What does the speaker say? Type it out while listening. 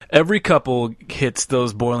Every couple hits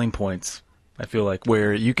those boiling points, I feel like,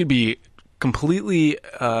 where you could be completely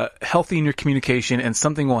healthy in your communication and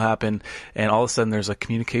something will happen and all of a sudden there's a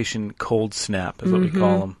communication cold snap is what we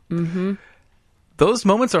call them. Mm-hmm. Those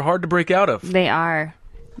moments are hard to break out of. They are,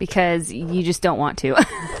 because you just don't want to.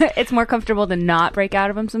 It's more comfortable to not break out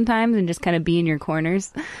of them sometimes and just kind of be in your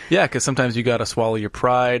corners. Yeah, because sometimes you got to swallow your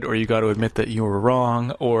pride, or you got to admit that you were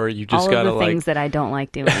wrong, or you just got to all of the things that I don't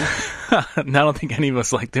like doing. And I don't think any of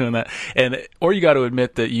us like doing that. Or you got to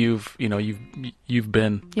admit that you've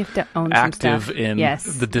been you have to own active some stuff. in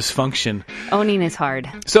the dysfunction. Owning is hard.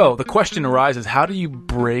 So the question arises: how do you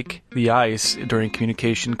break the ice during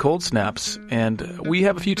communication cold snaps? And we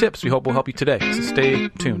have a few tips we hope will help you today. So stay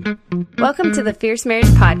tuned. Welcome to the Fierce Marriage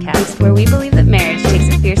Podcast, where we believe that marriage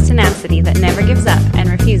takes a fierce tenacity that never gives up and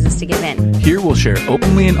refuses to give in. Here we'll share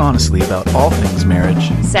openly and honestly about all things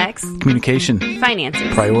marriage, sex, communication,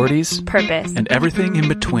 finances, priorities, purpose, and everything in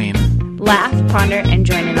between. Laugh, ponder, and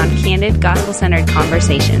join in on candid, gospel-centered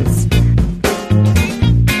conversations.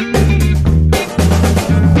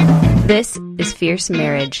 This is Fierce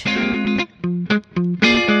Marriage.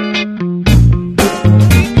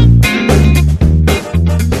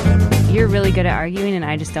 You're really good at arguing, and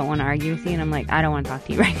I just don't want to argue with you. And I'm like, I don't want to talk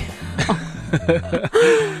to you right now.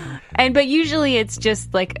 But usually it's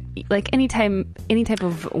just like any type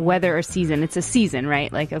of weather or season. It's a season,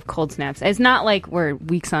 right? Like of cold snaps. It's not like we're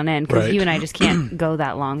weeks on end, because you and I just can't go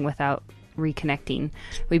that long without reconnecting.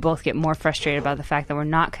 We both get more frustrated about the fact that we're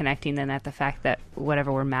not connecting than at the fact that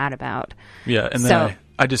whatever we're mad about. Yeah, and then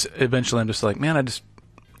I just eventually I'm just like, man, I just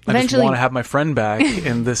want to have my friend back,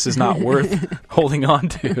 and this is not worth holding on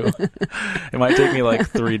to. It might take me like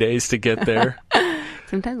 3 days to get there.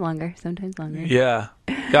 Sometimes longer. Yeah.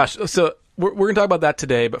 Gosh, so we're going to talk about that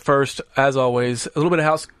today, but first, as always, a little bit of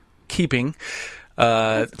housekeeping.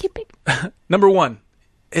 Number one,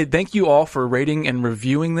 thank you all for rating and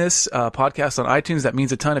reviewing this podcast on iTunes. That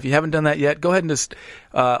means a ton. If you haven't done that yet, go ahead and just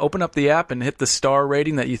open up the app and hit the star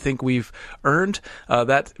rating that you think we've earned.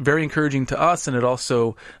 That's very encouraging to us, and it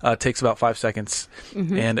also takes about 5 seconds,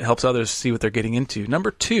 and it helps others see what they're getting into.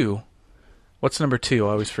 Number two, what's number two?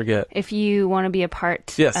 I always forget. If you want to be a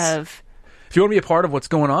part of... If you want to be a part of what's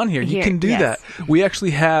going on here, you can do that. We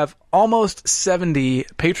actually have almost 70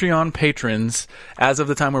 Patreon patrons as of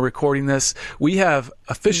the time we're recording this. We have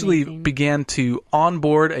officially began to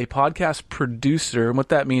onboard a podcast producer. And what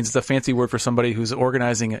that means is a fancy word for somebody who's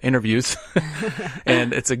organizing interviews.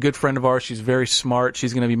 And it's a good friend of ours. She's very smart.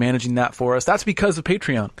 She's going to be managing that for us. That's because of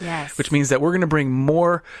Patreon, which means that we're going to bring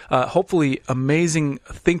more, hopefully amazing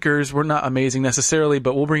thinkers. We're not amazing necessarily,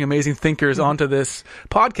 but we'll bring amazing thinkers onto this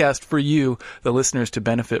podcast for you, the listeners, to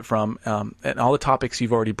benefit from, and all the topics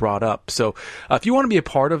you've already brought up. So if you want to be a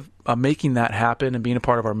part of making that happen and being a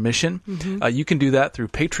part of our mission, you can do that through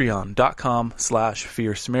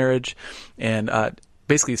patreon.com/fierce marriage. And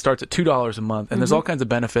basically it starts at $2 a month, and there's all kinds of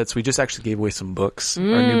benefits. We just actually gave away some books. Our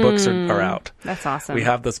new books are out. That's awesome. We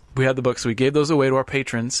have the books, so we gave those away to our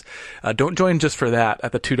patrons. Don't join just for that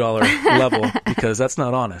at the $2 level, because that's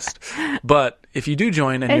not honest. But if you do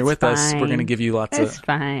join and you're with us, we're going to give you lots of... It's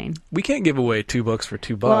fine. We can't give away 2 books for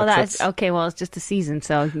 $2. Well, that's okay. Well, it's just a season,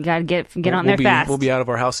 so you got to get on there fast. We'll be out of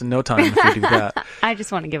our house in no time if we do that. I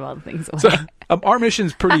just want to give all the things away. So, our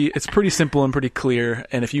mission's pretty simple and pretty clear.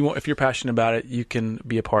 And if you're passionate about it, you can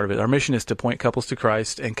be a part of it. Our mission is to point couples to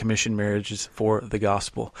Christ and commission marriages for the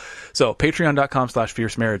gospel. So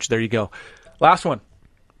patreon.com/fierce marriage. There you go. Last one.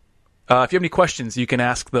 If you have any questions, you can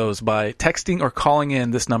ask those by texting or calling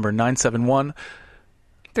in this number,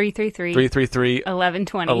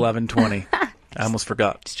 971-333-1120. I almost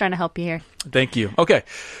forgot. Just trying to help you here. Thank you. Okay,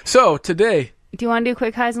 so today... Do you want to do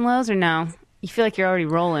quick highs and lows or no? You feel like you're already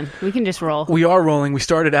rolling. We can just roll. We are rolling. We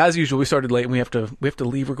started, as usual, we started late, and we have to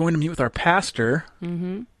leave. We're going to meet with our pastor.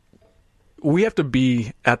 Mm-hmm. We have to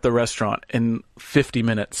be at the restaurant in 50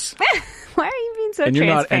 minutes. Why are you being so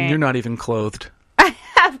transparent? And you're not even clothed. I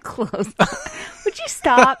have clothes on. Would you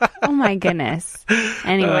stop? Oh my goodness.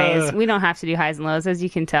 Anyways, we don't have to do highs and lows, as you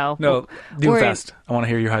can tell. No, do fast. I want to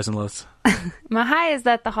hear your highs and lows. My high is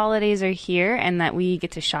that the holidays are here and that we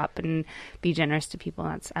get to shop and be generous to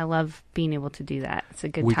people. I love being able to do that. It's a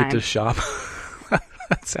good time. We get to shop?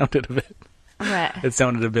 That sounded a bit... What? It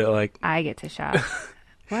sounded a bit like... I get to shop.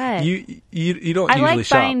 What? You don't I usually like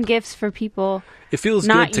shop. buying gifts for people. It feels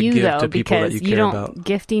not good to you, give though, to people that you care about.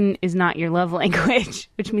 Gifting is not your love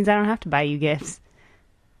language, which means I don't have to buy you gifts.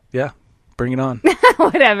 Yeah, bring it on.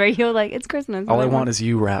 Whatever. You're like, it's Christmas. All I want is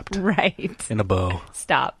you wrapped. Right. In a bow.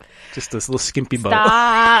 Stop. Just this little skimpy bow.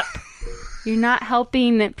 Stop. You're not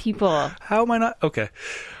helping people. How am I not? Okay.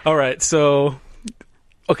 All right. So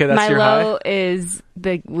Okay, that's my your low high? is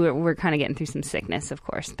we're kind of getting through some sickness, of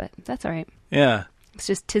course, but that's all right. Yeah. It's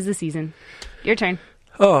just 'tis the season. Your turn.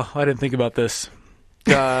 Oh, I didn't think about this.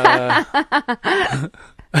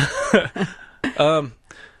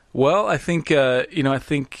 Well, I think I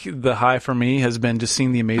think the high for me has been just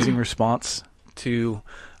seeing the amazing response to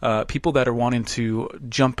people that are wanting to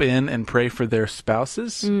jump in and pray for their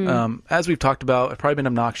spouses. As we've talked about, I've probably been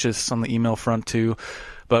obnoxious on the email front too,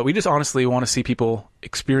 but we just honestly want to see people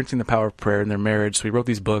experiencing the power of prayer in their marriage. So we wrote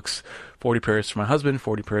these books, 40 Prayers for My Husband,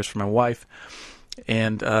 40 Prayers for My Wife,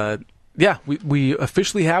 and we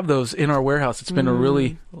officially have those in our warehouse. It's been a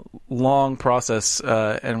really long process,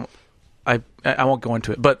 and I won't go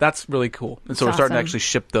into it, but that's really cool. And so we're starting to actually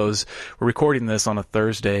ship those. We're recording this on a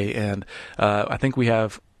Thursday, and I think we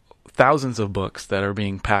have thousands of books that are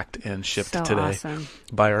being packed and shipped today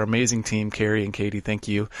by our amazing team, Carrie and Katie. Thank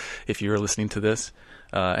you if you are listening to this.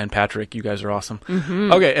 And Patrick, you guys are awesome.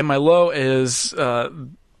 Mm-hmm. Okay, and my low is I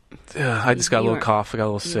just got a little cough. I got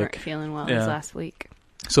a little sick. You weren't feeling well this last week.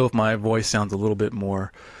 So if my voice sounds a little bit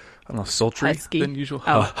more, I don't know, sultry than usual.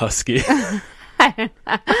 Husky.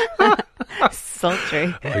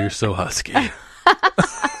 Sultry. Oh, you're so husky.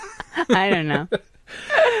 I don't know.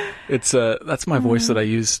 It's that's my voice that I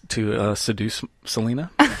use to seduce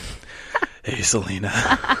Selena. Hey, Selena.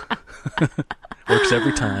 Works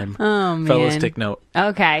every time. Oh, man. Fellas, take note.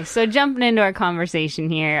 Okay, so jumping into our conversation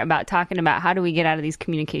here about talking about how do we get out of these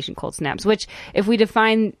communication cold snaps, which if we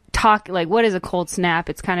define like what is a cold snap,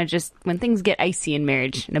 it's kind of just when things get icy in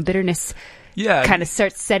marriage and a bitterness kind of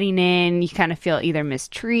starts setting in. You kind of feel either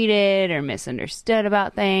mistreated or misunderstood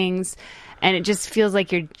about things, and it just feels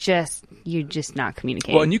like you're just not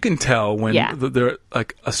communicating. Well, and you can tell when there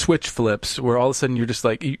like a switch flips where all of a sudden you're just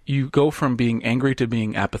like you go from being angry to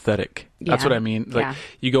being apathetic. That's what I mean. Like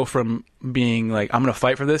you go from being like I'm going to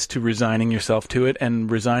fight for this to resigning yourself to it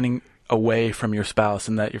and resigning away from your spouse,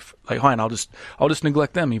 and that you're like, fine, I'll just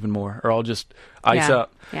neglect them even more, or I'll just ice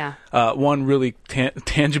up. Yeah. One really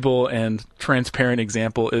tangible and transparent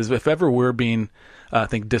example is if ever we're being, I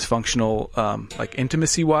think, dysfunctional, like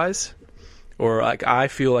intimacy wise, or like I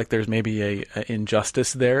feel like there's maybe a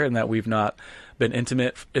injustice there, and that we've not been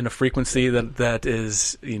intimate in a frequency that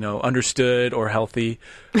is understood or healthy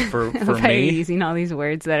for me. You're using all these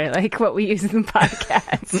words that are like what we use in the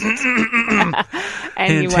podcast.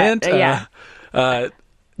 And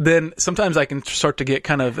then sometimes I can start to get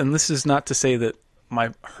kind of, and this is not to say that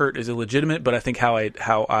my hurt is illegitimate, but I think how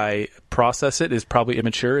I process it is probably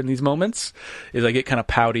immature in these moments. Is I get kind of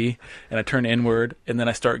pouty and I turn inward, and then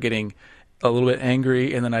I start getting a little bit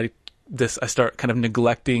angry, and then I start kind of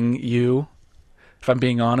neglecting you. If I'm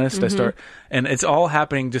being honest, and it's all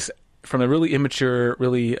happening just from a really immature,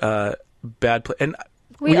 really bad place. And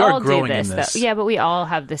we are growing in this. Though. Yeah, but we all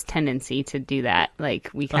have this tendency to do that.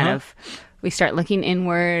 Like we kind of, we start looking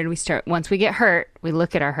inward. Once we get hurt, we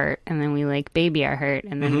look at our hurt, and then we like baby our hurt,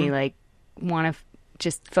 and then we like want to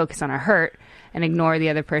just focus on our hurt and ignore the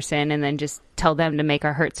other person, and then just tell them to make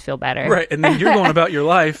our hurts feel better. Right, and then you're going about your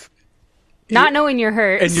life. Not knowing you're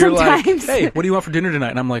hurt, and you're sometimes. Like, "Hey, what do you want for dinner tonight?"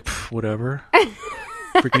 And I'm like, "Whatever."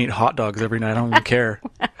 Freaking eat hot dogs every night. I don't even care.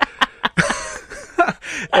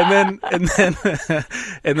 and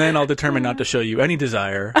then I'll determine not to show you any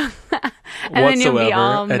desire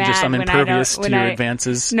whatsoever, and just I'm impervious to your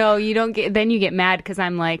advances. No, you don't get. Then you get mad because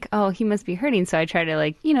I'm like, "Oh, he must be hurting," so I try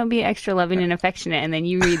to be extra loving and affectionate, and then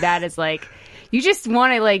you read that as like. You just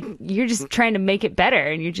want to you're just trying to make it better,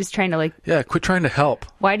 and you're just trying to quit trying to help.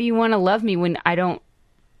 Why do you want to love me when I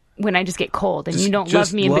just get cold and you don't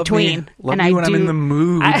love me in between? Love me when I'm in the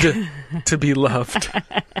mood to be loved.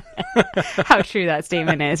 How true that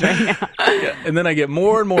statement is right now. And then I get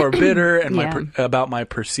more and more bitter and about my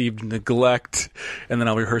perceived neglect, and then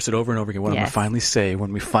I'll rehearse it over and over again. What I'm going to finally say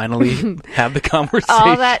when we finally have the conversation.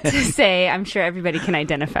 All that to say, I'm sure everybody can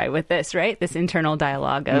identify with this, right? This internal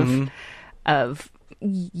dialogue of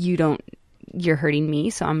you're hurting me,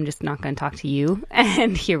 so I'm just not going to talk to you.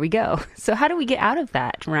 And here we go. So how do we get out of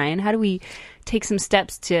that, Ryan? How do we take some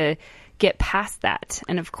steps to get past that?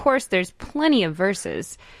 And of course, there's plenty of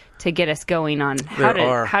verses to get us going on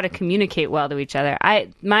how to communicate well to each other.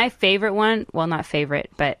 My favorite one, well, not favorite,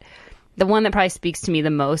 but the one that probably speaks to me the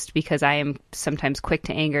most, because I am sometimes quick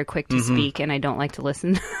to anger, quick to speak, and I don't like to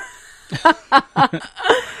listen.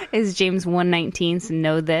 Is James 1:19. So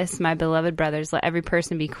know this, my beloved brothers, let every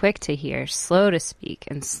person be quick to hear, slow to speak,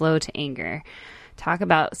 and slow to anger. Talk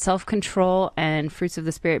about self-control and fruits of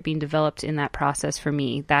the Spirit being developed in that process for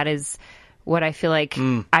me. That is what I feel like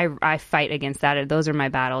I fight against that. Those are my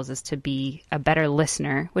battles, is to be a better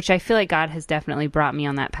listener, which I feel like God has definitely brought me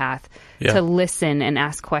on that path to listen and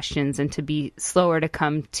ask questions and to be slower to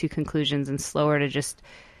come to conclusions and slower to just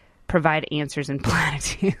provide answers and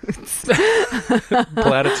platitudes.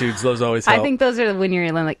 Platitudes, those always help. I think those are when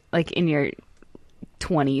you're like in your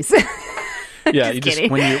 20s. Yeah,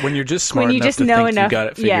 when you're just smart enough to think you got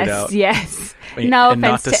it figured out. Yes. No offense,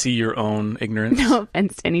 not to see your own ignorance. No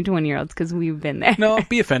offense to any 20-years, because we've been there. No,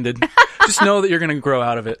 be offended. Just know that you're going to grow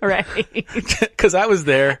out of it. Right. Because I was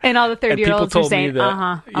there. And all the 30-year-olds were saying,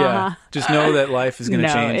 just know that life is going to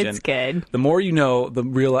change. It's good. The more you know, the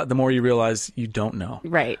more you realize you don't know.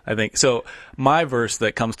 Right. I think. So my verse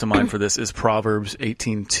that comes to mind for this is Proverbs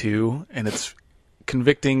 18:2, and it's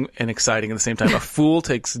convicting and exciting at the same time. A fool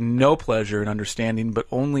takes no pleasure in understanding, but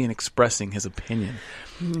only in expressing his opinion.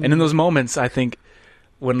 And in those moments, I think,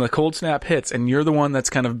 when the cold snap hits and you're the one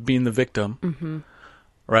that's kind of being the victim,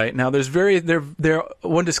 right? Now,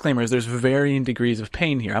 one disclaimer is there's varying degrees of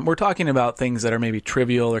pain here. We're talking about things that are maybe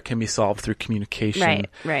trivial or can be solved through communication,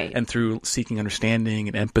 right. and through seeking understanding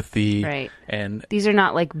and empathy. Right. And these are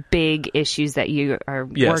not like big issues that you are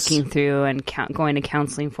working through and going to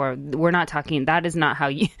counseling for. We're not talking. That is not how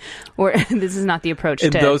you. This is not the approach.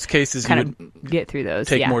 In those cases, kind of get through those.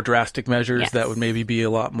 Take more drastic measures that would maybe be a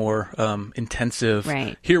lot more intensive.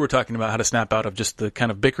 Right. Here, we're talking about how to snap out of just the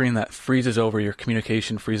kind of bickering that freezes over your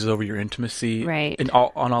communication, freezes over your intimacy, right?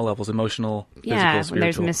 On all levels, emotional, physical, spiritual. When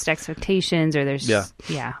there's missed expectations or there's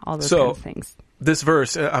all those kind of things. This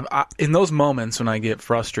verse, in those moments when I get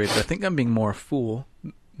frustrated, I think I'm being more a fool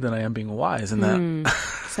than I am being wise. And that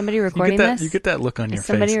somebody recording this, you get that look on your face.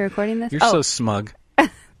 Somebody recording this. You're so smug.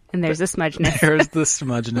 And there's the smudgeness. There's the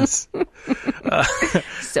smudgeness.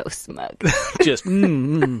 So smug. Just,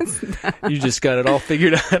 you just got it all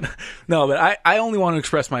figured out. No, but I only want to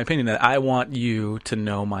express my opinion that I want you to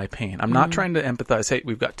know my pain. I'm not trying to empathize. Hey,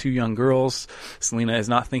 we've got 2 young girls. Selena is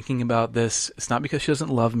not thinking about this. It's not because she doesn't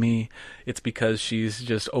love me. It's because she's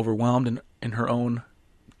just overwhelmed in her own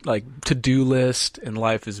to-do list, and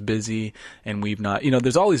life is busy, and we've not,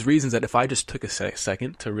 there's all these reasons that if I just took a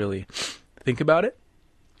second to really think about it,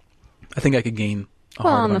 I think I could gain a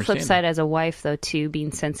heart of on the flip side, as a wife, though, too,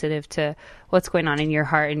 being sensitive to what's going on in your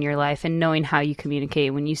heart and your life and knowing how you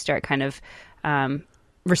communicate. When you start kind of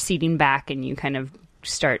receding back and you kind of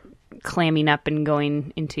start clamming up and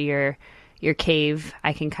going into your cave,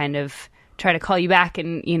 I can kind of try to call you back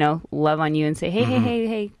and, love on you and say,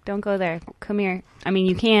 hey, don't go there. Come here. I mean,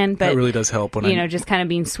 you can, but... That really does help when just kind of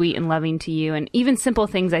being sweet and loving to you. And even simple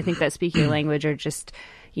things, I think, that speak your language are just...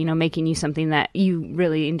 making you something that you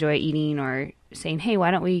really enjoy eating, or saying, hey,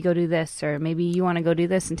 why don't we go do this? Or maybe you want to go do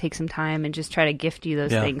this and take some time, and just try to gift you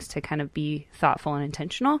those things to kind of be thoughtful and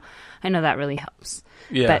intentional. I know that really helps.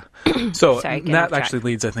 Yeah. But, so that actually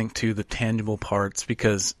leads, I think, to the tangible parts,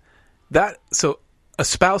 because a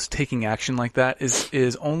spouse taking action like that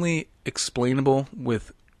is only explainable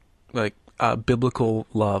with biblical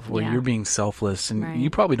love, where you're being selfless, and you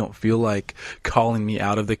probably don't feel like calling me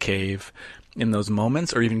out of the cave in those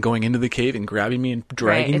moments, or even going into the cave and grabbing me and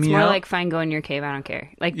dragging me out. It's more like, fine, go in your cave, I don't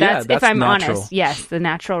care. That's if I'm natural. Honest, yes, the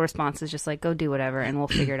natural response is just like, go do whatever and we'll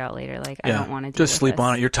figure it out later. I don't want to do just sleep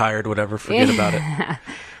on it. You're tired, whatever, forget about it.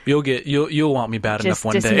 You'll want me bad enough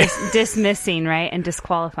one day. Dismissing, right? And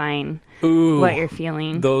disqualifying what you're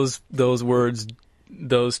feeling. Those words,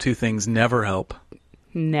 those 2 things never help.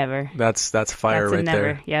 Never. That's fire right never.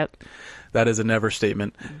 There. Yep. That is a never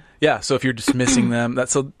statement. Yeah, so if you're dismissing them,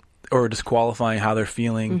 or disqualifying how they're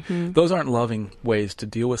feeling, those aren't loving ways to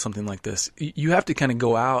deal with something like this. You have to kind of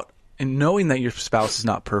go out and knowing that your spouse is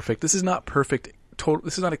not perfect. This is not perfect.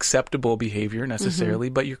 This is not acceptable behavior necessarily,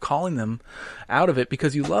 but you're calling them out of it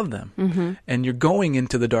because you love them. And you're going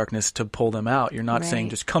into the darkness to pull them out. You're not saying,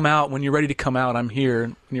 just come out. When you're ready to come out, I'm here,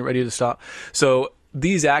 and you're ready to stop. So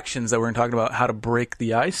these actions that we're going to talk about, how to break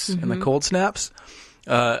the ice and the cold snaps,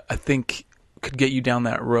 I think could get you down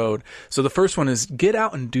that road. So the first one is get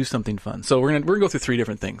out and do something fun. So we're gonna go through 3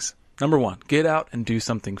 different things. Number 1, get out and do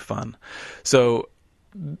something fun. So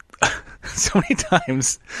many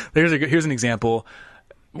times here's an example.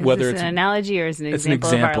 Whether it's an analogy or is an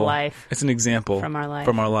example of our life. It's an example from our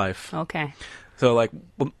life. Okay. So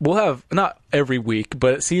we'll have, not every week,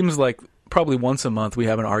 but it seems like probably once a month we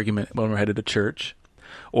have an argument when we're headed to church,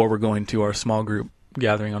 or we're going to our small group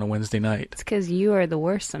gathering on a Wednesday night. It's because you are the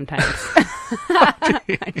worst sometimes.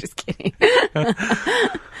 I'm just kidding.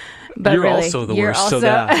 But you're really, also the worst. So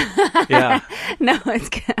that, yeah. No,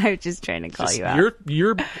 I'm just trying to call you out.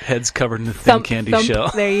 Your head's covered in a thin candy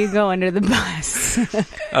shell. There you go, under the bus.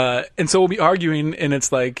 And so we'll be arguing, and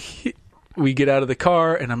it's like, we get out of the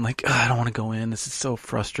car, and I'm like, I don't want to go in. This is so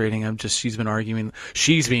frustrating. She's been arguing.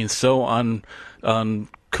 She's being so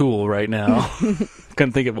uncool right now.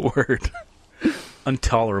 Couldn't think of a word.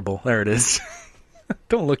 Intolerable. There it is.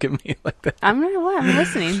 Don't look at me like that. I'm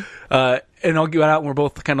listening. And I'll get out, and we're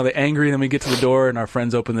both kind of like angry, and then we get to the door, and our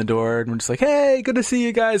friends open the door, and we're just like, hey, good to see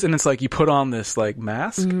you guys. And it's like you put on this like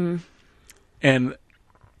mask, and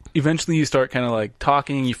eventually you start kind of like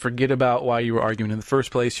talking. You forget about why you were arguing in the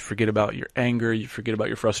first place. You forget about your anger. You forget about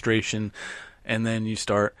your frustration. And then you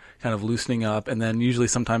start kind of loosening up. And then usually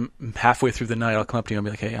sometime halfway through the night, I'll come up to you and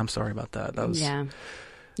be like, hey, I'm sorry about that. That was... Yeah.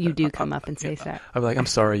 You do come up and say that. I'll be like, I'm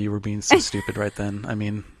sorry you were being so stupid right then. I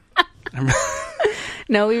mean...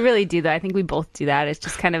 No, we really do that. I think we both do that. It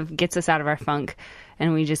just kind of gets us out of our funk.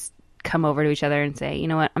 And we just come over to each other and say, you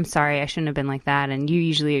know what, I'm sorry. I shouldn't have been like that. And you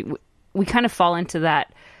usually... We kind of fall into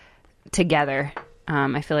that together.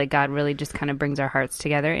 I feel like God really just kind of brings our hearts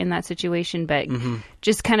together in that situation, but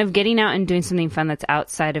just kind of getting out and doing something fun that's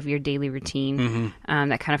outside of your daily routine,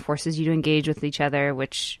 that kind of forces you to engage with each other,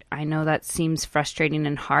 which I know that seems frustrating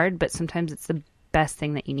and hard, but sometimes it's the best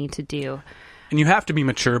thing that you need to do. And you have to be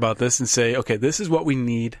mature about this and say, okay, this is what we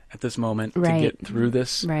need at this moment to get through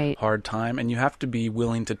this hard time. And you have to be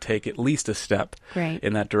willing to take at least a step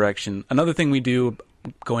in that direction. Another thing we do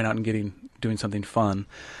going out and doing something fun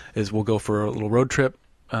is we'll go for a little road trip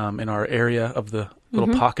in our area of the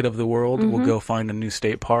little pocket of the world. We'll go find a new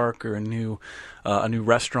state park or a new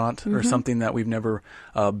restaurant or something that we've never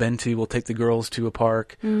been to. We'll take the girls to a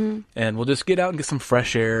park and we'll just get out and get some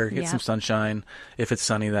fresh air, get some sunshine. If it's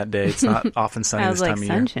sunny that day, it's not often sunny this time of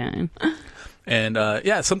sunshine. Year.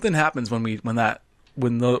 And something happens when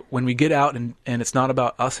we get out and it's not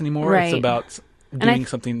about us anymore. It's about doing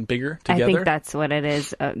something bigger together. I think that's what it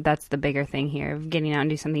is. That's the bigger thing here. Of getting out and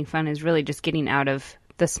do something fun is really just getting out of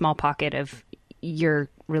the small pocket of your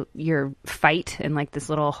fight and like this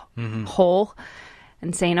little hole,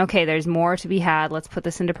 and saying, okay, there's more to be had. Let's put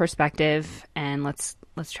this into perspective, and let's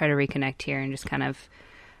try to reconnect here and just kind of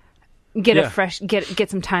get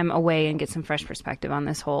some time away and get some fresh perspective on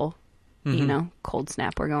this whole cold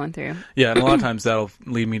snap we're going through. Yeah, and a lot of times that'll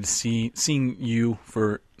lead me to seeing you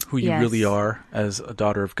for who you really are as a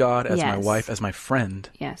daughter of God, as my wife, as my friend.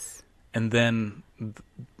 Yes. And then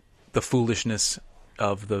the foolishness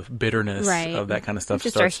of the bitterness of that kind of stuff.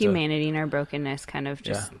 Just our humanity and our brokenness kind of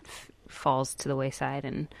just falls to the wayside.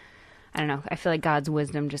 And I don't know, I feel like God's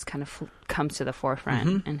wisdom just kind of comes to the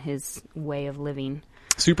forefront and his way of living.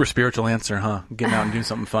 Super spiritual answer, huh? Getting out and doing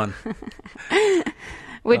something fun.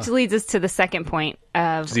 Which leads us to the second point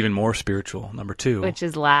of... Which is even more spiritual, number 2. Which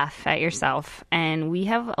is laugh at yourself. And we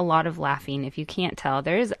have a lot of laughing. If you can't tell,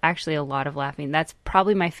 there is actually a lot of laughing. That's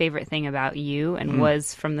probably my favorite thing about you, and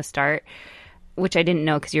was from the start, which I didn't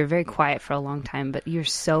know because you were very quiet for a long time, but you're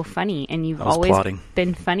so funny, and you've always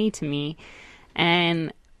been funny to me.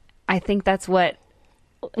 And I think that's what...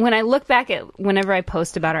 When I look back at whenever I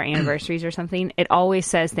post about our anniversaries or something, it always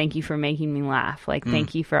says, thank you for making me laugh. Like,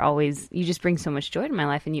 thank you for always, you just bring so much joy to my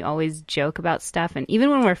life, and you always joke about stuff. And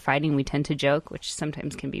even when we're fighting, we tend to joke, which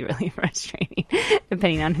sometimes can be really frustrating,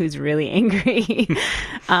 depending on who's really angry.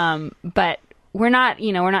 But we're not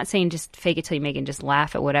saying just fake it till you make it and just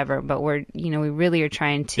laugh at whatever. But we really are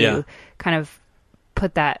trying to kind of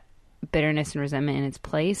put that bitterness and resentment in its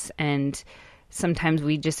place. And sometimes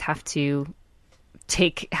we just have to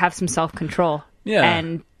have some self-control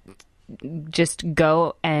and just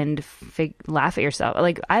go and laugh at yourself.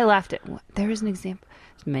 Like, I laughed at, there was an example,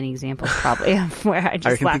 there's many examples probably where I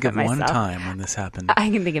just laughed at myself. I can think of one time when this happened. I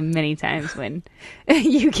can think of many times when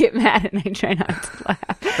you get mad and I try not to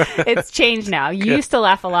laugh. It's changed now. You used to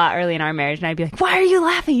laugh a lot early in our marriage, and I'd be like, why are you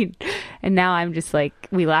laughing? And now I'm just like,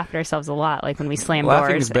 we laugh at ourselves a lot, like when we slam doors.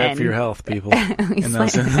 Laughing is bad for your health, people, in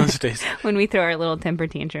those days. When we throw our little temper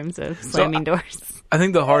tantrums of slamming doors. I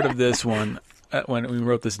think the heart of this one, when we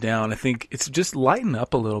wrote this down, I think it's just lighten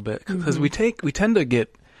up a little bit, because we tend to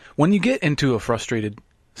get, when you get into a frustrated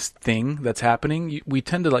thing that's happening, we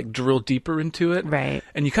tend to like drill deeper into it, right?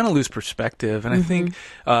 And you kind of lose perspective. And I think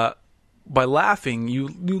by laughing, you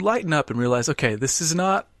lighten up and realize, okay, this is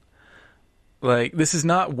not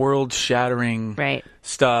world-shattering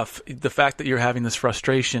stuff. The fact that you're having this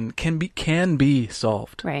frustration can be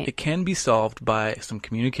solved. Right. It can be solved by some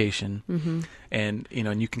communication, and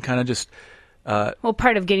you can kind of just. Well,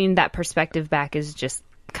 part of getting that perspective back is just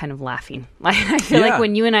kind of laughing. Like I feel like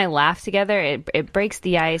when you and I laugh together, it breaks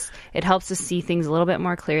the ice. It helps us see things a little bit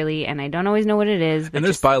more clearly, and I don't always know what it is. And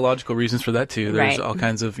there's biological reasons for that too. There's all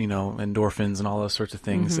kinds of, endorphins and all those sorts of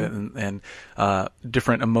things, and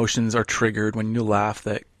different emotions are triggered when you laugh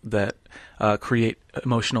that create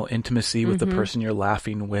emotional intimacy with the person you're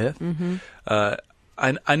laughing with.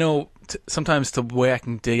 I know sometimes the way I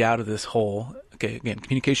can dig out of this hole, okay, again,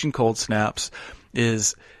 communication cold snaps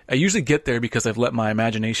is I usually get there because I've let my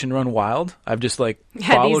imagination run wild. I've just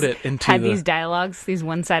followed it into these dialogues, these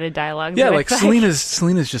one-sided dialogues. Yeah, like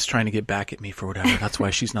Selena's just trying to get back at me for whatever. That's why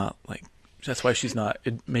she's not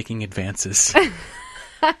making advances.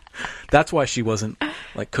 That's why she wasn't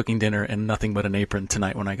cooking dinner in nothing but an apron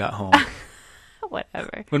tonight when I got home.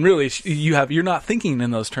 Whatever. When really you're not thinking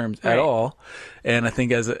in those terms at all. And I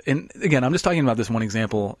think and again, I'm just talking about this one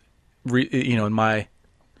example, in my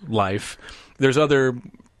life. There's other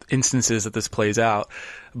instances that this plays out,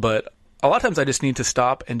 but a lot of times I just need to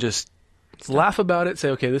stop and just laugh about it. Say,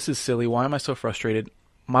 okay, this is silly. Why am I so frustrated?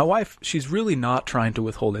 My wife, she's really not trying to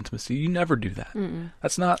withhold intimacy. You never do that.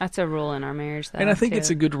 That's a rule in our marriage, though. And I think it's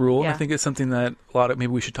a good rule. Yeah. I think it's something that maybe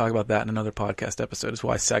we should talk about that in another podcast episode, is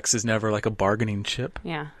why sex is never like a bargaining chip.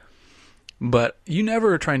 Yeah. But you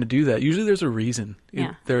never are trying to do that. Usually there's a reason.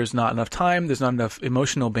 Yeah. There's not enough time. There's not enough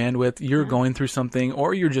emotional bandwidth. You're going through something,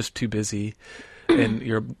 or you're just too busy and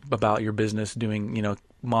you're about your business doing,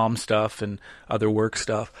 mom stuff and other work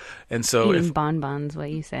stuff. And so eating bonbons,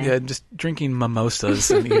 what you say. Yeah, just drinking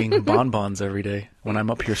mimosas and eating bonbons every day when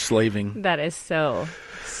I'm up here slaving. That is so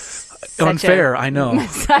unfair. I know.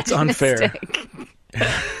 It's unfair.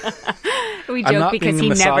 We joke I'm not because being a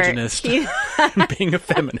misogynist. I'm being a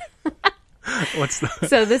feminist.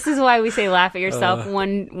 So this is why we say laugh at yourself.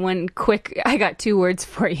 One quick, I got 2 words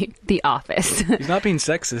for you. The Office. He's not being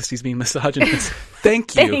sexist. He's being misogynist.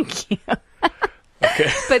 Thank you. Thank you.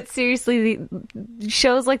 Okay. But seriously, the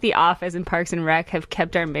shows like The Office and Parks and Rec have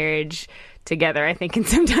kept our marriage together. I think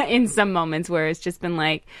in some moments where it's just been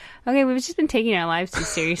like, okay, we've just been taking our lives too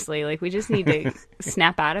seriously. Like, we just need to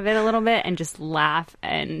snap out of it a little bit and just laugh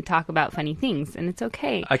and talk about funny things, and it's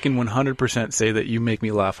okay. I can 100% say that you make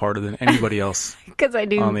me laugh harder than anybody else. Because I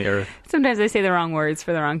do. On the earth. Sometimes I say the wrong words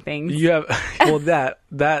for the wrong things. You have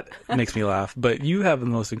that makes me laugh. But you have the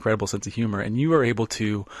most incredible sense of humor, and you are able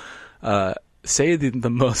to say the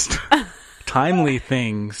most timely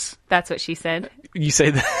things. That's what she said. You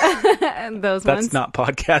say that. Those That's ones. not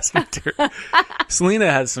podcast material.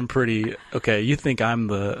 Selena has some pretty. Okay, you think I'm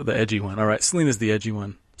the edgy one. All right, Selena's the edgy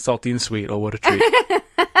one. Salty and sweet. Oh, what a treat.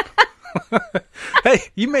 Hey,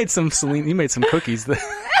 you made some cookies.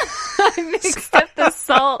 I mixed up the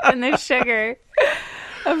salt and the sugar.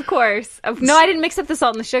 Of course. No, I didn't mix up the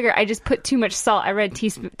salt and the sugar. I just put too much salt. I read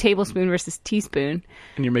tablespoon versus teaspoon.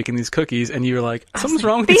 And you're making these cookies, and you're like, something's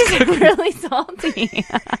wrong with these cookies. These are really salty.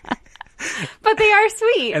 But they are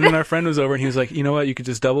sweet. And then our friend was over, and he was like, you know what? You could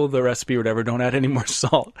just double the recipe or whatever. Don't add any more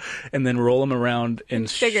salt. And then roll them around in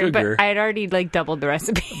sugar. But I had already doubled the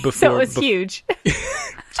recipe. So it was huge.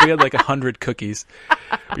 So we had 100 cookies.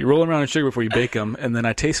 But you roll them around in sugar before you bake them. And then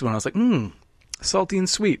I tasted one. I was like, salty and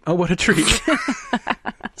sweet. Oh, what a treat.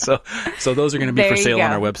 So those are going to be for sale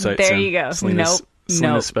on our website. There you go.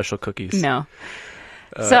 Selena's special cookies. No.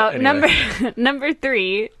 So anyway. number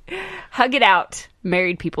 3, hug it out,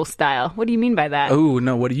 married people style. What do you mean by that? Oh,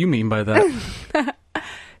 no. What do you mean by that?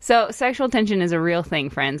 So sexual tension is a real thing,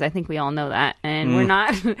 friends. I think we all know that. And we're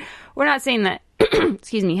not saying that,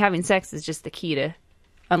 excuse me, having sex is just the key to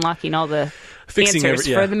unlocking all the answers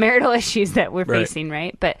for the marital issues that we're facing,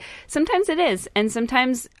 right? But sometimes it is. And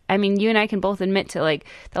sometimes, you and I can both admit to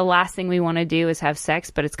the last thing we want to do is have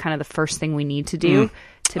sex, but it's kind of the first thing we need to do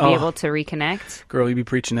to be able to reconnect. Girl, you be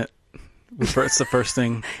preaching it. It's the first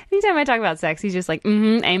thing. Anytime I talk about sex, he's just like,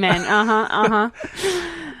 amen,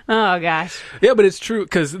 Oh, gosh. Yeah, but it's true,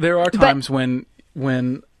 because there are times when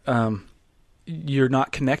you're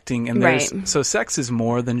not connecting, and so sex is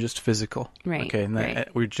more than just physical. Right. Okay, and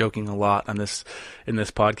we're joking a lot on this in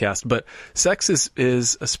this podcast, but sex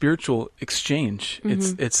is a spiritual exchange.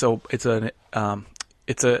 Mm-hmm.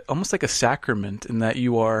 It's almost like a sacrament in that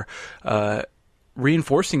you are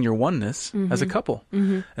reinforcing your oneness as a couple,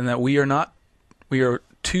 and that we are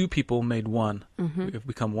 2 people made one. We've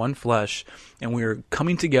become one flesh, and we are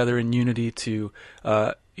coming together in unity to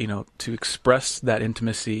to express that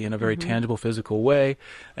intimacy in a very tangible, physical way.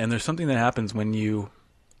 And there's something that happens when you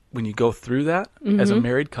go through that as a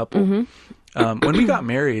married couple. When we got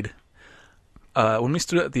married, when we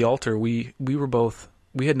stood at the altar, we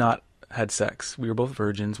had not had sex. We were both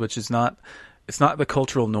virgins, which is not. It's not the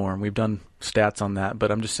cultural norm. We've done stats on that, but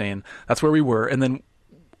I'm just saying that's where we were. And then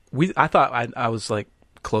I thought I was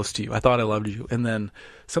close to you. I thought I loved you. And then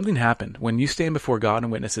something happened. When you stand before God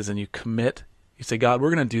and witnesses and you commit, you say, God,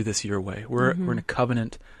 we're going to do this your way. We're in a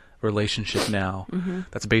covenant relationship now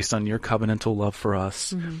that's based on your covenantal love for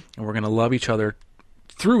us. And we're going to love each other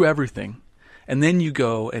through everything. And then you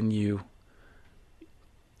go and you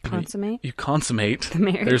consummate the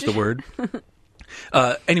marriage. There's the word.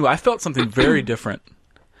 Anyway, I felt something very different,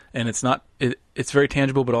 and it's very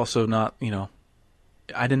tangible, but also not,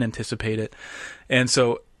 I didn't anticipate it. And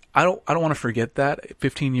so I don't want to forget that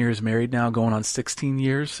 15 years married now, going on 16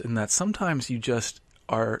 years, and that sometimes you just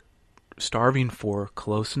are starving for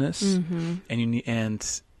closeness,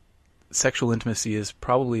 and sexual intimacy is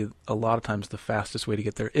probably a lot of times the fastest way to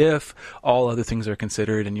get there if all other things are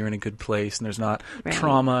considered and you're in a good place and there's not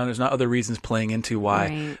trauma and there's not other reasons playing into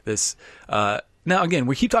why this now again,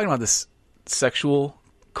 we keep talking about this sexual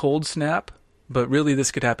cold snap, but really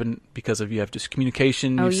this could happen because of you have just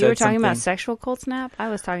communication. You were talking about sexual cold snap? I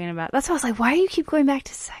was talking about, that's why I was like, why do you keep going back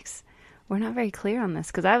to sex? We're not very clear on this,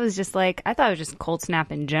 because I was just like, I thought it was just cold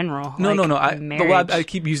snap in general. No. I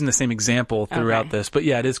keep using the same example throughout this, but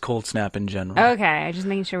yeah, it is cold snap in general. Okay, I'm just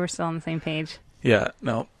making sure we're still on the same page. Yeah,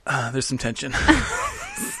 no, there's some tension.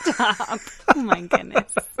 Stop. Oh my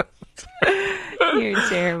goodness. You're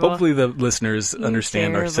terrible. Hopefully the listeners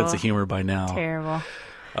understand our sense of humor by now. Terrible.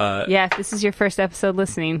 Yeah, if this is your first episode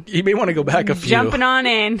listening, you may want to go back a few. Jumping on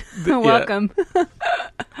in. Welcome.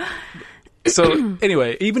 So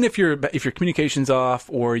anyway, even if your communication's off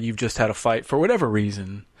or you've just had a fight for whatever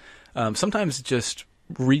reason, sometimes just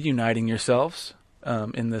reuniting yourselves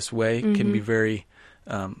in this way can be very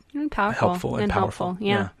helpful and powerful.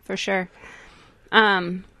 Yeah, for sure.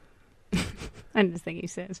 I just think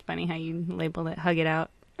it's funny how you labeled it. Hug it out.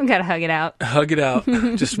 We gotta hug it out. Hug it out.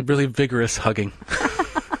 Just really vigorous hugging.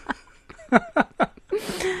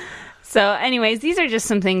 So, anyways, these are just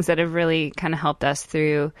some things that have really kind of helped us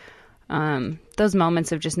through those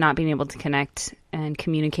moments of just not being able to connect and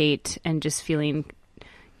communicate and just feeling,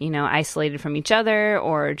 isolated from each other,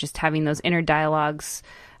 or just having those inner dialogues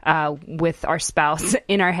with our spouse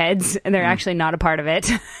in our heads, and they're actually not a part of it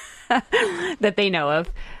that they know of.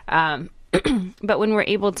 But when we're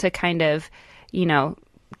able to kind of,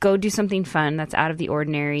 go do something fun that's out of the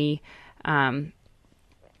ordinary,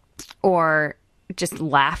 or just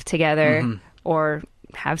laugh together, or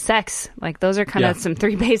have sex. Like, those are kind of some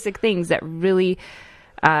 3 basic things that really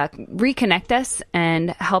reconnect us and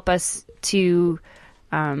help us to,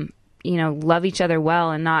 love each other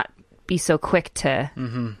well and not be so quick to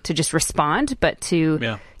just respond, but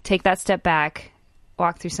to take that step back,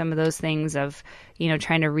 walk through some of those things of,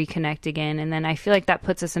 trying to reconnect again. And then I feel like that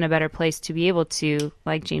puts us in a better place to be able to,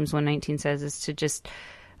 like James 1:19 says, is to just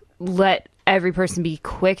let every person be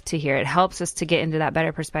quick to hear. It helps us to get into that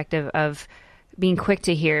better perspective of being quick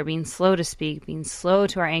to hear, being slow to speak, being slow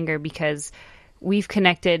to our anger, because we've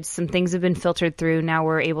connected, some things have been filtered through. Now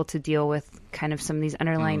we're able to deal with kind of some of these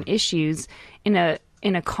underlying issues in a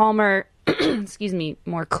calmer,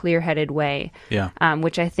 more clear-headed way. Yeah.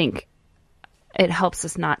 Which I think it helps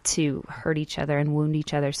us not to hurt each other and wound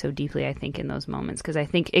each other so deeply, I think, in those moments. Because I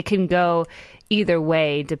think it can go either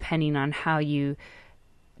way depending on how you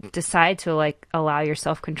decide to, allow your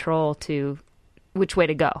self-control to which way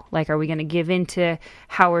to go. Like, are we going to give in to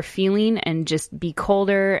how we're feeling and just be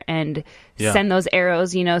colder and send those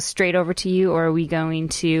arrows, straight over to you? Or are we going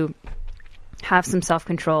to have some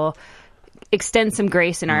self-control, extend some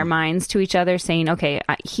grace in our minds to each other, saying, okay,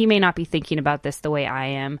 he may not be thinking about this the way I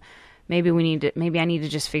am. Maybe I need to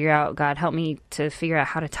just figure out, God, help me to figure out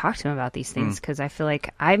how to talk to him about these things, because I feel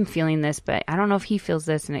like I'm feeling this, but I don't know if he feels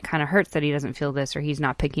this, and it kind of hurts that he doesn't feel this, or he's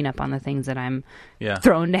not picking up on the things that I'm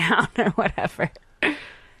throwing down or whatever.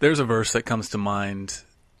 There's a verse that comes to mind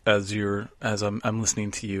as I'm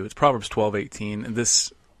listening to you. It's Proverbs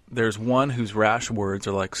 12:18. There's one whose rash words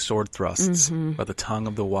are like sword thrusts, but the tongue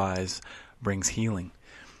of the wise brings healing.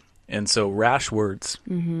 And so rash words,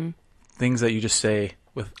 things that you just say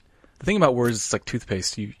with. The thing about words, it's like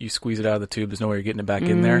toothpaste. You squeeze it out of the tube. There's no way you're getting it back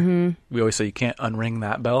in there. We always say you can't unring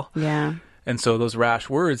that bell. Yeah. And so those rash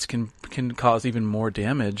words can cause even more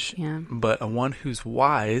damage. Yeah. But one who's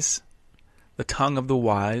wise, the tongue of the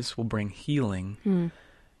wise will bring healing.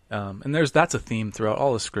 And that's a theme throughout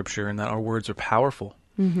all of Scripture, and that our words are powerful.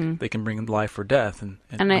 They can bring life or death, and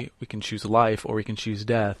we can choose life or we can choose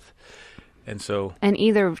death. And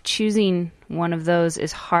either choosing one of those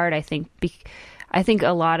is hard, I think. I think a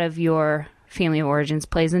lot of your family of origins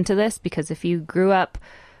plays into this, because if you grew up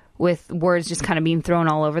with words just kind of being thrown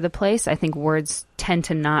all over the place, I think words tend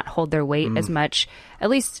to not hold their weight as much. At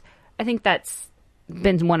least I think that's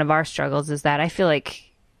been one of our struggles, is that I feel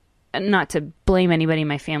like not to blame anybody in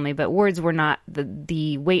my family, but words were not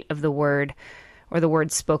the weight of the word or the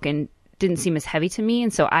words spoken didn't seem as heavy to me.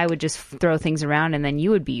 And so I would just throw things around, and then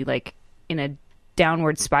you would be like in a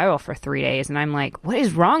downward spiral for 3 days. And I'm like, what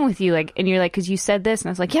is wrong with you? Like, and you're like, cause you said this. And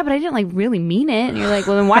I was like, yeah, but I didn't like really mean it. And you're like,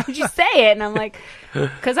 well, then why did you say it? And I'm like,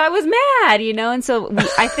 cause I was mad, you know? And so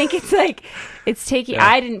I think it's like, it's taking,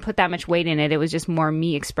 I didn't put that much weight in it. It was just more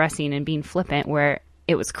me expressing and being flippant where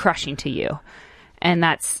it was crushing to you. And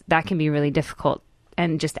that can be really difficult,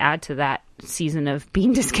 and just add to that season of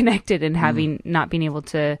being disconnected and having not being able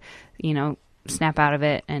to, you know, snap out of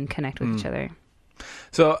it and connect with each other.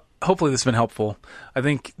 So hopefully this has been helpful. I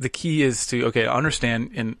think the key is to,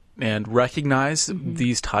 understand and recognize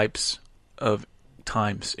these types of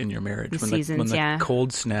times in your marriage. When the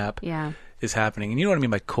cold snap is happening. And you know what I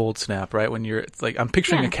mean by cold snap, right? When it's like, I'm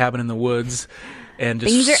picturing a cabin in the woods and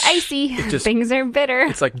just... Things are icy. Things are bitter.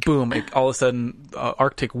 It's like, boom, all of a sudden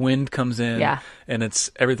Arctic wind comes in and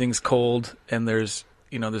everything's cold, and there's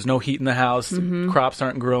no heat in the house, crops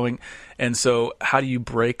aren't growing. And so how do you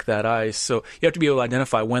break that ice? So you have to be able to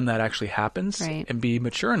identify when that actually happens and be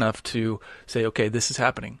mature enough to say, okay, this is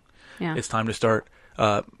happening. Yeah. It's time to start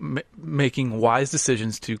making wise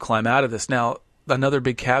decisions to climb out of this. Now, another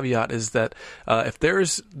big caveat is that if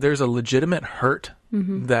there's a legitimate hurt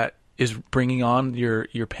that is bringing on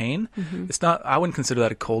your pain, it's not, I wouldn't consider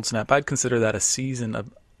that a cold snap. I'd consider that a season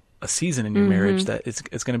in your marriage, that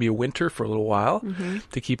it's going to be a winter for a little while,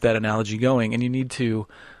 to keep that analogy going. And you need to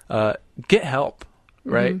get help,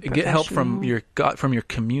 right? Get help from your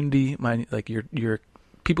community, like your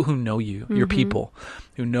people who know you, your people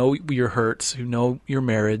who know your hurts, who know your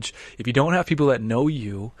marriage. If you don't have people that know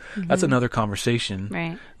you, that's another conversation.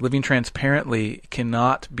 Right. Living transparently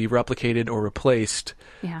cannot be replicated or replaced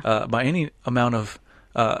by any amount of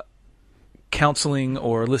counseling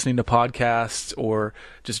or listening to podcasts or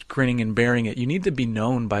just grinning and bearing it. You need to be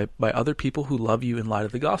known by other people who love you in light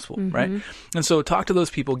of the gospel, right? And so talk to those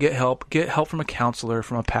people, get help from a counselor,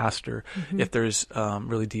 from a pastor, if there's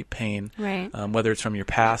really deep pain, right? Whether it's from your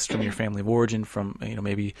past, from your family of origin, from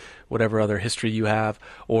maybe whatever other history you have,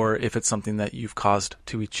 or if it's something that you've caused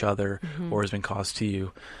to each other or has been caused to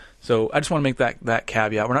you. So I just want to make that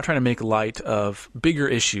caveat. We're not trying to make light of bigger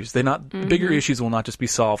issues. Bigger issues will not just be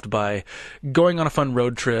solved by going on a fun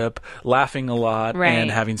road trip, laughing a lot,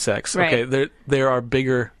 and having sex. Right. Okay, there are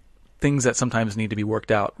bigger things that sometimes need to be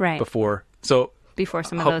worked out before some of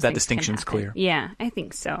those hope that distinction's clear. Yeah, I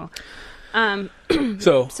think so.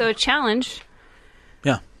 So a challenge.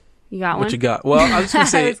 Yeah. You got one? What you got? Well, I was going to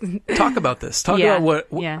say, talk about this. Talk about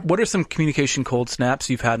what are some communication cold snaps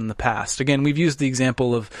you've had in the past. Again, we've used the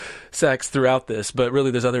example of sex throughout this, but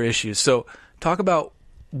really there's other issues. So talk about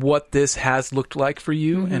what this has looked like for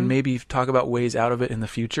you, and maybe talk about ways out of it in the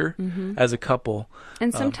future as a couple.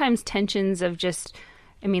 And sometimes tensions of just,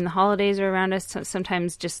 the holidays are around us. So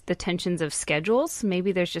sometimes just the tensions of schedules.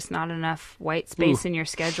 Maybe there's just not enough white space in your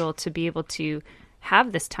schedule to be able to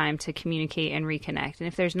have this time to communicate and reconnect. And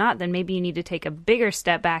if there's not, then maybe you need to take a bigger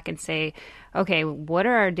step back and say, okay, what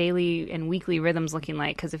are our daily and weekly rhythms looking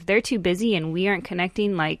like? Because if they're too busy and we aren't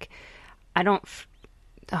connecting, that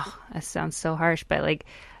sounds so harsh, but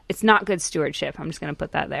it's not good stewardship. I'm just going to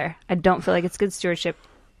put that there. I don't feel like it's good stewardship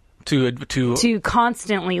to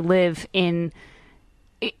constantly live in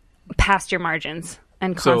past your margins.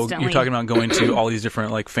 And constantly. So you're talking about going to all these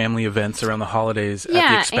different family events around the holidays at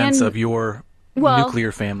the expense of your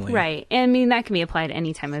nuclear family. Right. And that can be applied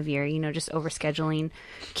any time of year, just overscheduling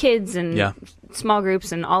kids and small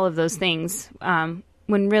groups and all of those things. When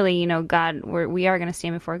really, God, we are going to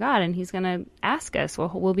stand before God, and He's going to ask us,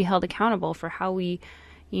 we'll be held accountable for how we,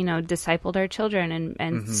 discipled our children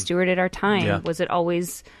and stewarded our time. Yeah. Was it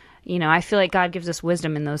always, I feel like God gives us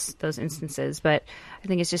wisdom in those instances, but I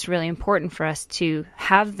think it's just really important for us to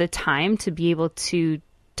have the time to be able to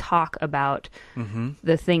talk about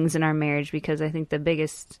the things in our marriage, because I think the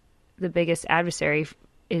biggest adversary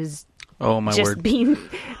is being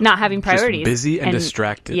not having priorities, just busy and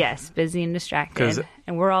distracted. Yes, busy and distracted,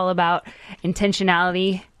 and we're all about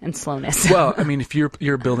intentionality and slowness. Well, if you're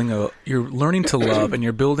learning to love and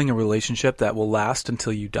you're building a relationship that will last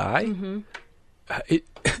until you die,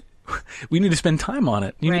 we need to spend time on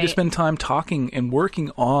it. You need to spend time talking and working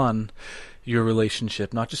on your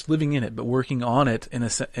relationship, not just living in it, but working on it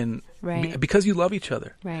because you love each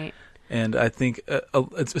other. Right. And I think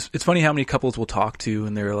it's funny how many couples we'll talk to,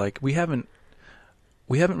 and they're like, we haven't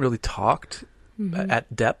really talked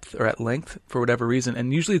at depth or at length for whatever reason.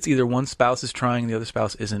 And usually it's either one spouse is trying, the other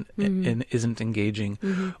spouse isn't engaging,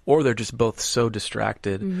 or they're just both so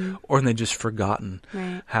distracted, or they've just forgotten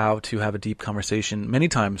how to have a deep conversation. Many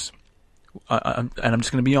times and I'm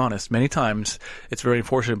just going to be honest, many times it's very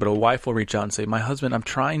unfortunate, but a wife will reach out and say, my husband, I'm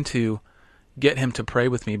trying to get him to pray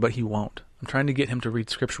with me, but he won't. I'm trying to get him to read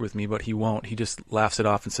scripture with me, but he won't. He just laughs it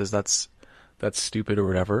off and says, that's stupid or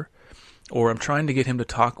whatever. Or I'm trying to get him to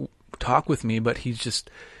talk with me, but he's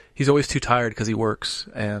always too tired because he works.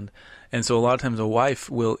 And so a lot of times a wife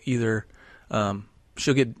will either,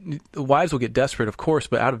 wives will get desperate, of course,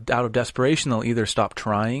 but out of desperation, they'll either stop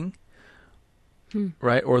trying,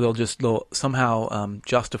 right? Or they'll somehow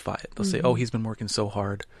justify it. They'll say, oh, he's been working so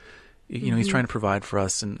hard. He's trying to provide for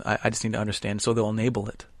us, and I just need to understand. So they'll enable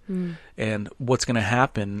it. And what's going to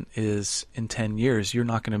happen is in 10 years, you're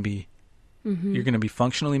not going to be, you're going to be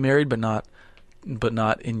functionally married, but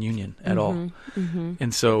not in union at all.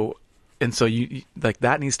 And so you like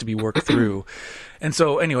that needs to be worked through. And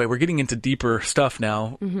so anyway, we're getting into deeper stuff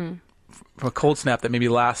now. From a cold snap that maybe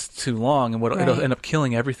lasts too long, and it'll end up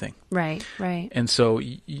killing everything. Right. And so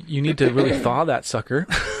you need to really thaw that sucker.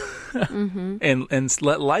 and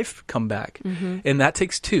let life come back. And that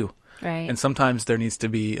takes two. Right. And sometimes there needs to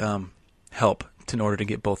be help in order to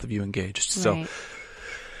get both of you engaged. So,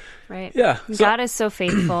 right. Yeah. God is so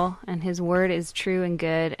faithful, and his word is true and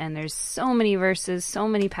good. And there's so many verses, so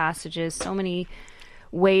many passages, so many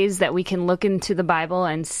ways that we can look into the Bible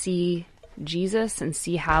and see Jesus and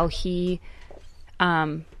see how he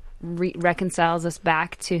reconciles us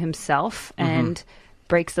back to himself and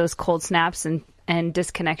breaks those cold snaps and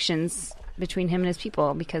disconnections between him and his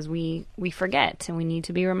people, because we forget, and we need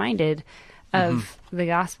to be reminded of the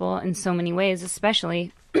gospel in so many ways,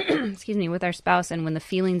 especially with our spouse. And when the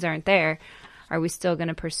feelings aren't there, are we still going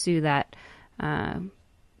to pursue that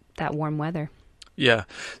warm weather? Yeah.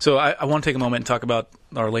 So I want to take a moment and talk about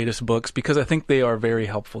our latest books, because I think they are very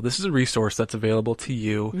helpful. This is a resource that's available to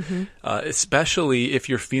you, especially if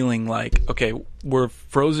you're feeling like, okay, we're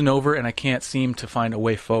frozen over and I can't seem to find a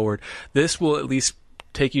way forward. This will at least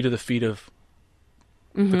take you to the feet of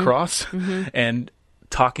the cross and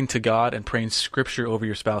talking to God and praying scripture over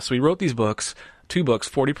your spouse. So we wrote these books, 2 books,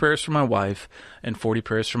 40 Prayers for My Wife and 40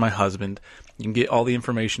 Prayers for My Husband. You can get all the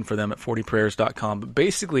information for them at 40prayers.com. But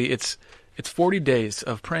basically, it's 40 days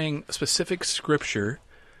of praying specific scripture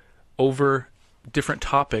over different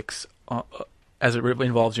topics as it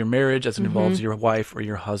involves your marriage, as it involves your wife or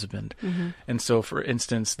your husband. And so, for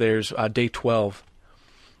instance, there's day 12.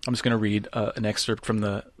 I'm just going to read an excerpt from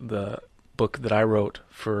the book that I wrote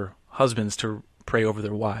for husbands to pray over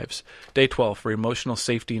their wives. Day 12, for emotional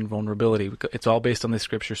safety and vulnerability. It's all based on this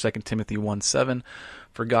scripture, 2 Timothy 1:7.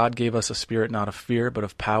 For God gave us a spirit not of fear, but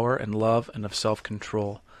of power and love and of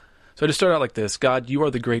self-control. So I just start out like this. God, you are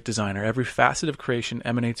the great designer. Every facet of creation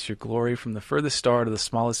emanates your glory, from the furthest star to the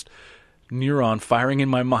smallest neuron firing in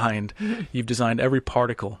my mind. You've designed every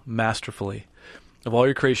particle masterfully. Of all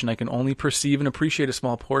your creation, I can only perceive and appreciate a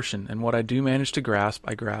small portion, and what I do manage to grasp,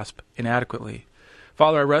 I grasp inadequately.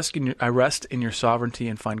 Father, I rest in your sovereignty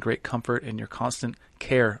and find great comfort in your constant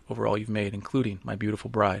care over all you've made, including my beautiful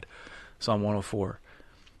bride. Psalm 104.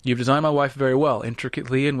 You've designed my wife very well,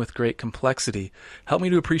 intricately and with great complexity. Help me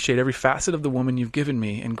to appreciate every facet of the woman you've given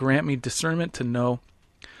me, and grant me discernment to know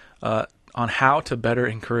on how to better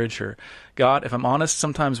encourage her. God, if I'm honest,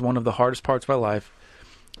 sometimes one of the hardest parts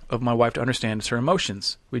of my wife to understand is her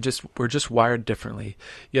emotions. We're just wired differently.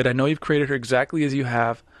 Yet I know you've created her exactly as you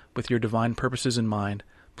have, with your divine purposes in mind.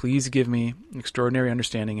 Please give me extraordinary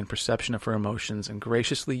understanding and perception of her emotions, and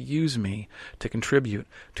graciously use me to contribute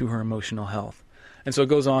to her emotional health. And so it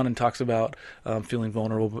goes on and talks about feeling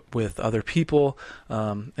vulnerable with other people,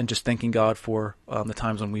 and just thanking God for the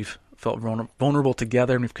times when we've felt vulnerable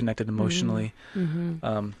together and we've connected emotionally.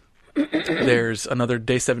 There's another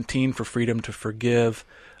day 17 for freedom to forgive.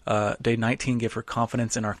 Day 19, give her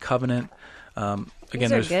confidence in our covenant.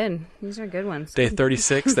 Again, these are good. These are good ones. Day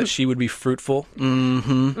 36, that she would be fruitful.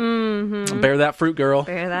 Bear that fruit, girl.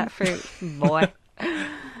 Bear that fruit, boy.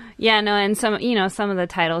 Yeah, no, and some of the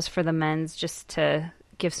titles for the men's, just to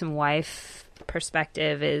give some wife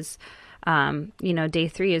perspective, is, day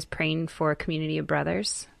 3 is praying for a community of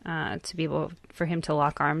brothers, to be able for him to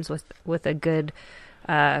lock arms with a good,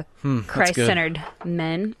 Christ-centered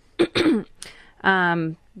men,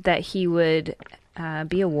 that he would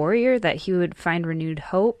be a warrior, that he would find renewed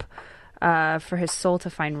hope, for his soul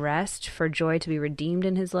to find rest, for joy to be redeemed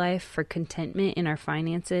in his life, for contentment in our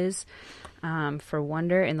finances, for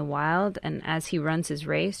wonder in the wild. And as he runs his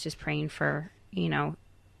race, just praying for,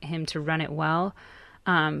 him to run it well.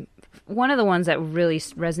 One of the ones that really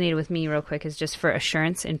resonated with me real quick is just for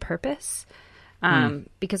assurance in purpose.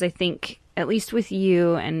 Because I think, at least with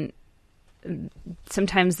you, and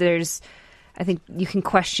sometimes I think you can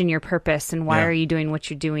question your purpose and why are you doing what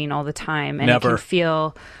you're doing all the time, and Never. it can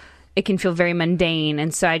feel it can feel very mundane.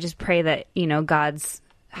 And so I just pray that, God's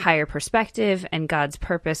higher perspective and God's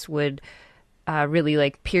purpose would really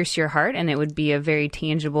like pierce your heart, and it would be a very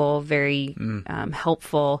tangible, very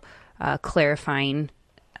helpful, clarifying.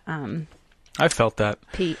 I've felt that.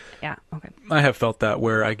 Yeah. Okay. I have felt that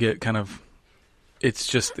where I get kind of, it's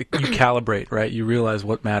just, you calibrate, right? You realize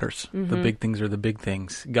what matters. The big things are the big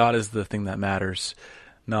things. God is the thing that matters,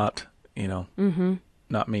 not,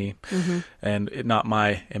 not me and not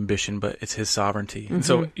my ambition, but it's his sovereignty. And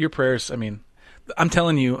so your prayers, I mean, I'm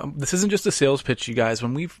telling you, this isn't just a sales pitch, you guys.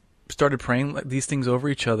 When we've started praying these things over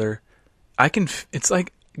each other, it's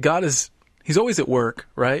like God he's always at work,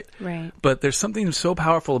 right? Right. But there's something so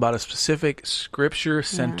powerful about a specific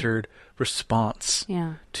scripture-centered response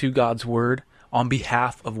to God's word on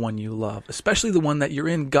behalf of one you love, especially the one that you're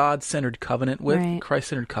in God-centered covenant with,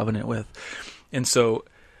 Christ-centered covenant with. And so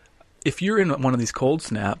if you're in one of these cold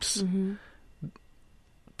snaps,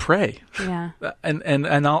 pray. Yeah.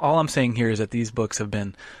 And all I'm saying here is that these books have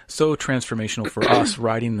been so transformational for us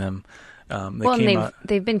writing them.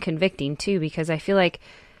 They've been convicting too, because I feel like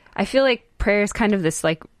prayer is kind of this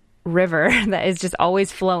like river that is just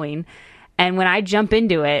always flowing, and when I jump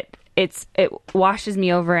into it, it washes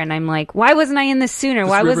me over, and I'm like, why wasn't I in this sooner?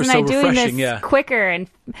 Why wasn't I doing this quicker? And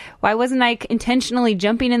why wasn't I intentionally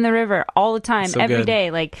jumping in the river all the time, every day?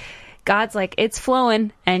 Like, God's like, it's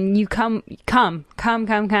flowing, and you come. Yeah.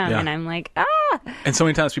 And I'm like, And so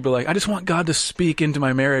many times people are like, I just want God to speak into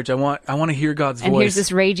my marriage. I want to hear God's voice. And here's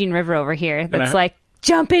this raging river over here that's like,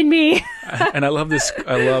 jump in me. And I love this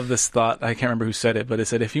thought. I can't remember who said it, but it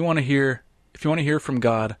said, if you want to hear from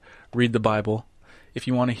God, read the Bible. If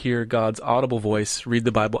you want to hear God's audible voice, read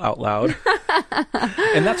the Bible out loud.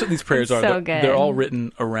 And that's what these prayers are. So good. They're all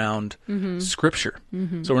written around Scripture.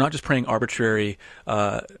 So we're not just praying arbitrary,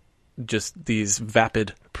 just these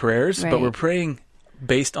vapid prayers, but we're praying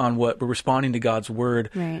based on we're responding to God's word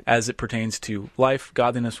as it pertains to life,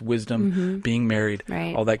 godliness, wisdom, being married,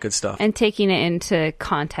 all that good stuff. And taking it into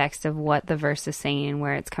context of what the verse is saying and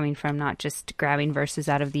where it's coming from, not just grabbing verses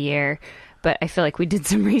out of the air. But I feel like we did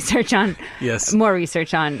some research on, more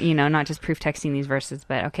research on, not just proof texting these verses,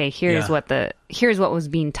 but okay, here's what was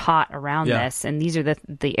being taught around this, and these are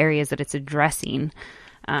the areas that it's addressing.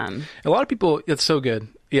 A lot of people, it's so good.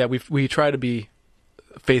 Yeah, we try to be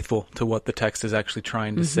faithful to what the text is actually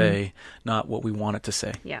trying to say, not what we want it to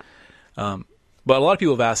say. Yeah. But a lot of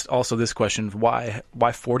people have asked also this question: why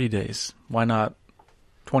 40 days? Why not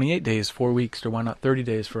 28 days, 4 weeks, or why not 30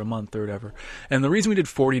 days for a month or whatever? And the reason we did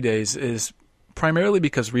 40 days is primarily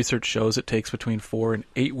because research shows it takes between 4 and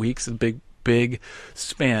 8 weeks, a big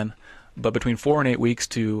span, but between 4 and 8 weeks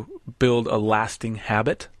to build a lasting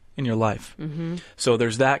habit in your life. So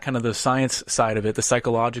there's that kind of the science side of it, the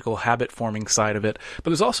psychological habit forming side of it.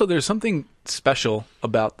 But there's something special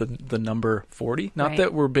about the number 40. Not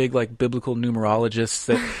that we're big like biblical numerologists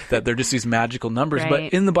that they're just these magical numbers, but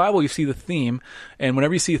in the Bible you see the theme, and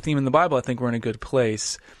whenever you see a theme in the Bible, I think we're in a good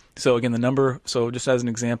place. So again, the number, so just as an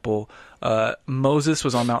example, Moses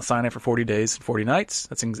was on Mount Sinai for 40 days and 40 nights.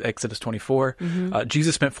 That's in Exodus 24.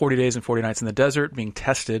 Jesus spent 40 days and 40 nights in the desert being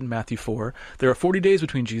tested, Matthew 4. There are 40 days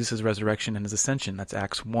between Jesus' resurrection and his ascension. That's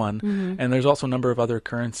Acts 1. And there's also a number of other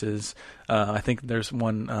occurrences. I think there's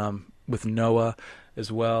one with Noah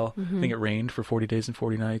as well. I think it rained for 40 days and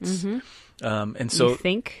 40 nights. And so... You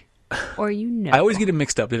think? Or I always get it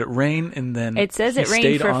mixed up. Did it rain and then it says it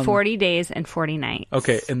rained for 40 days and 40 nights.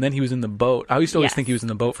 Okay, and then he was in the boat. I used to always think he was in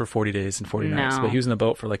the boat for 40 days and 40 nights, but he was in the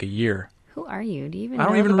boat for like a year. Who are you? Do you even I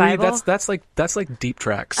don't know even the Bible? read. That's like deep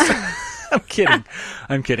tracks. I'm kidding.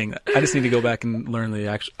 I just need to go back and learn the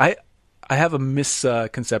actual. I have a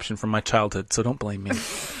misconception from my childhood, so don't blame me.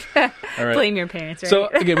 All right. Blame your parents, right? So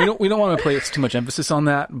again, we don't want to place too much emphasis on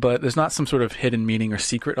that, but there's not some sort of hidden meaning or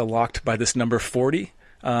secret unlocked by this number 40.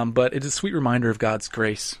 But it's a sweet reminder of God's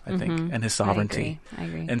grace, I think, and his sovereignty. I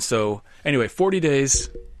agree. And so, anyway, 40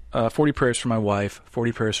 days, 40 prayers for my wife,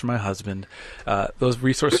 40 prayers for my husband. Those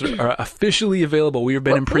resources are officially available. We've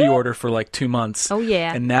been in pre-order for like 2 months. Oh,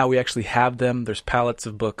 yeah. And now we actually have them. There's pallets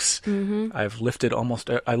of books. I lifted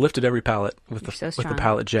every pallet with the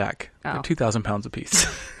pallet jack. Oh. They're 2,000 pounds a piece.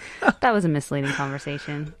 That was a misleading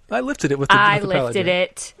conversation. I lifted it with the pallet jack. I lifted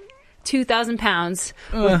it 2,000 pounds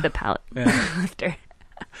with the pallet lifter.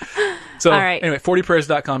 So, all right. Anyway,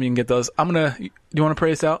 40prayers.com, you can get those. Do you want to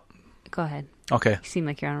pray us out? Go ahead. Okay. You seem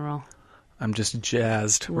like you're on a roll. I'm just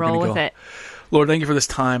jazzed. Roll with it. Lord, thank you for this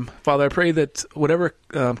time. Father, I pray that whatever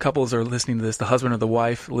couples are listening to this, the husband or the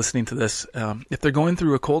wife listening to this, if they're going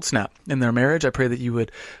through a cold snap in their marriage, I pray that you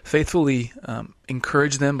would faithfully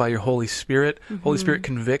encourage them by your Holy Spirit. Holy Spirit,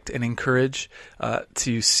 convict and encourage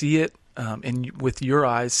to see it with your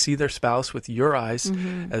eyes, see their spouse with your eyes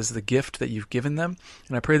as the gift that you've given them.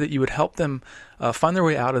 And I pray that you would help them find their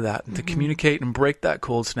way out of that and to communicate and break that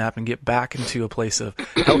cold snap and get back into a place of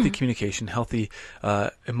healthy communication, healthy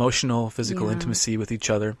emotional, physical intimacy with each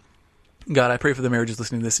other. God, I pray for the marriages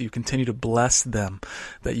listening to this, that you continue to bless them,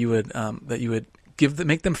 that you would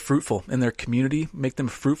make them fruitful in their community, make them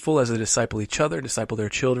fruitful as they disciple each other, disciple their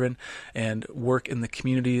children, and work in the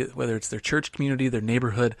community, whether it's their church community, their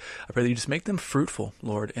neighborhood. I pray that you just make them fruitful,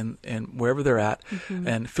 Lord, and wherever they're at,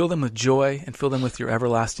 and fill them with joy and fill them with your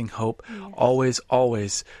everlasting hope, always,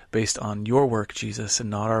 always based on your work, Jesus,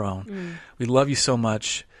 and not our own. We love you so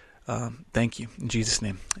much. Thank you. In Jesus'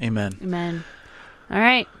 name, amen. Amen. All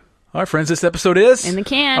right. All right, friends, this episode is in the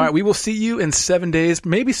can. All right, we will see you in 7 days,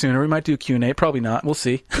 maybe sooner. We might do a Q&A, probably not. We'll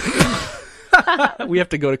see. We have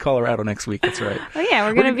to go to Colorado next week. That's right. Oh yeah,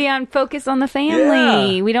 we're going to be on Focus on the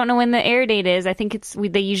Family. Yeah. We don't know when the air date is. I think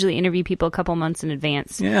they usually interview people a couple months in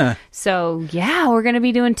advance. Yeah. So yeah, we're going to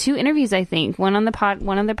be doing 2 interviews. I think one on their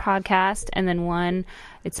podcast, and then one.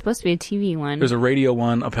 It's supposed to be a TV one. There's a radio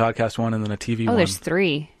one, a podcast one, and then a TV one. Oh, there's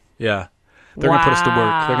 3. Yeah. They're going to put us to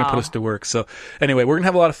work. They're going to put us to work. So anyway, we're going to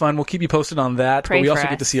have a lot of fun. We'll keep you posted on that. Pray but we for also us.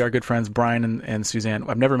 get to see our good friends, Brian and Suzanne.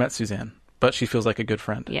 I've never met Suzanne, but she feels like a good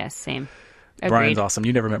friend. Yes, same. Brian's awesome.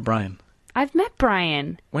 You never met Brian. I've met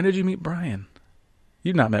Brian. When did you meet Brian?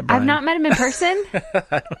 You've not met Brian. I've not met him in person?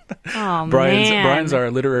 Oh, man. Brian's our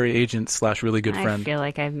literary agent / really good friend. I feel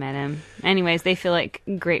like I've met him. Anyways, they feel like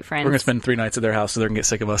great friends. We're going to spend 3 nights at their house so they're going to get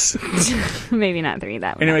sick of us. Maybe not 3.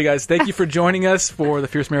 That Anyway, guys, thank you for joining us for the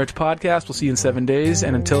Fierce Marriage Podcast. We'll see you in 7 days.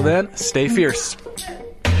 And until then, stay fierce.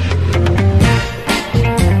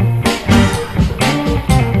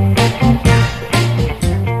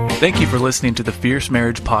 Thank you for listening to the Fierce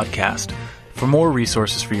Marriage Podcast. For more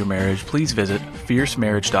resources for your marriage, please visit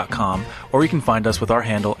fiercemarriage.com, or you can find us with our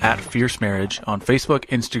handle @FierceMarriage on Facebook,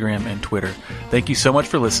 Instagram, and Twitter. Thank you so much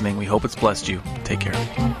for listening. We hope it's blessed you. Take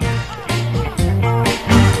care.